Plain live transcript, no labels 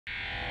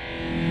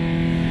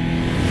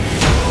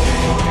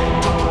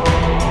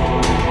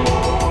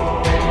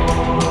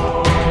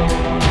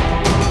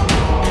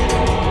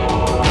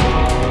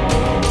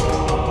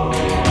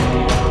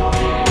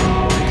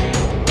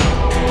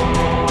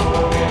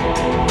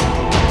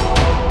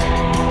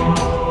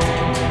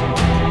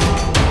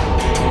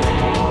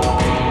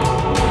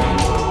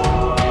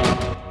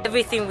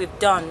everything we've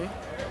done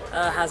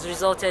has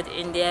resulted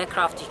in the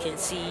aircraft you can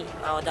see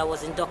that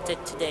was inducted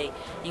today,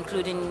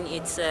 including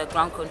its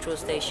ground control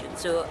station.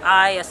 So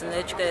I, as an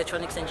electrical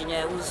electronics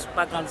engineer whose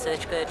background is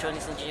electrical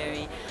electronics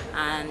engineering,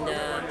 and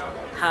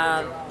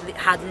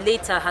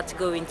later had to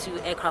go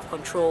into aircraft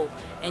control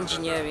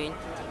engineering,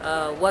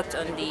 worked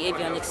on the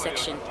avionics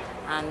section.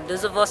 And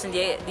those of us in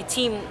the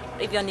team,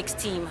 avionics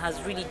team,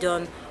 has really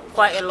done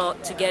quite a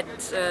lot to get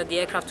the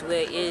aircraft to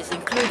where it is,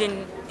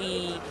 including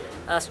the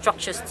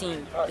structures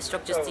team. The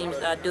structures teams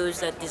are those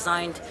that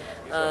designed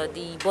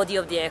the body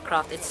of the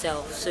aircraft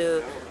itself.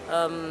 So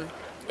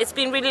it's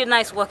been really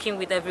nice working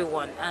with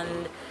everyone,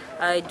 and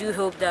I do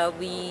hope that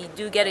we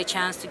do get a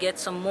chance to get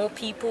some more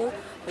people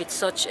with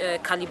such a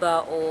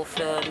caliber of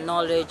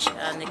knowledge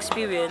and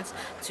experience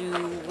to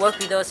work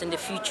with us in the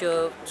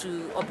future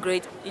to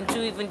upgrade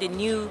into even the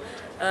new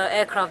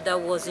aircraft that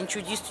was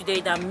introduced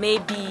today that may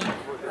be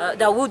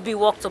that would be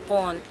worked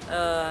upon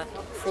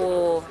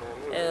for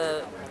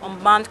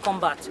unmanned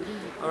combat.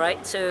 All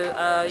right, so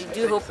I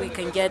do hope we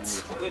can get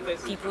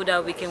people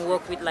that we can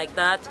work with like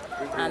that,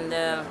 and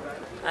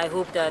I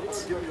hope that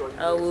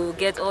we'll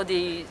get all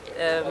the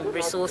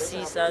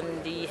resources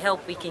and the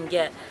help we can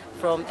get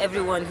from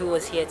everyone who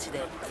was here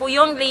today. For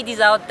young ladies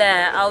out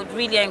there, I would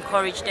really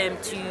encourage them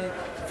to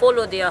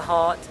follow their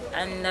heart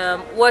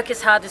and work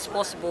as hard as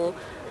possible,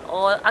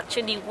 or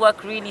actually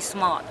work really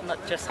smart,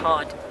 not just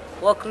hard.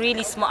 Work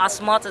really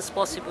smart as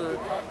possible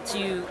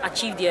to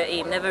achieve their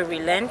aim. Never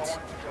relent,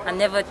 and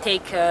never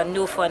take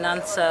no for an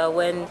answer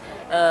when,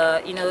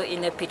 you know,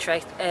 in a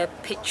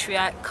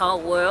patriarchal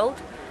world,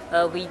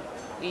 we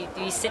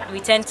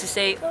tend to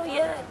say, oh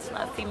yeah, it's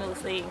not a female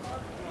thing,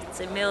 it's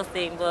a male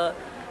thing. But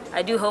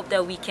I do hope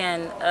that we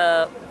can,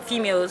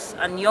 females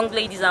and young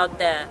ladies out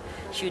there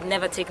should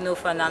never take no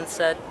for an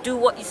answer. Do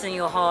what is in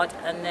your heart,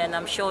 and then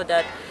I'm sure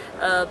that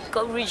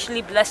God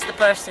richly bless the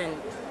person,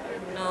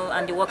 you know,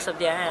 and the works of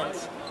their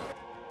hands.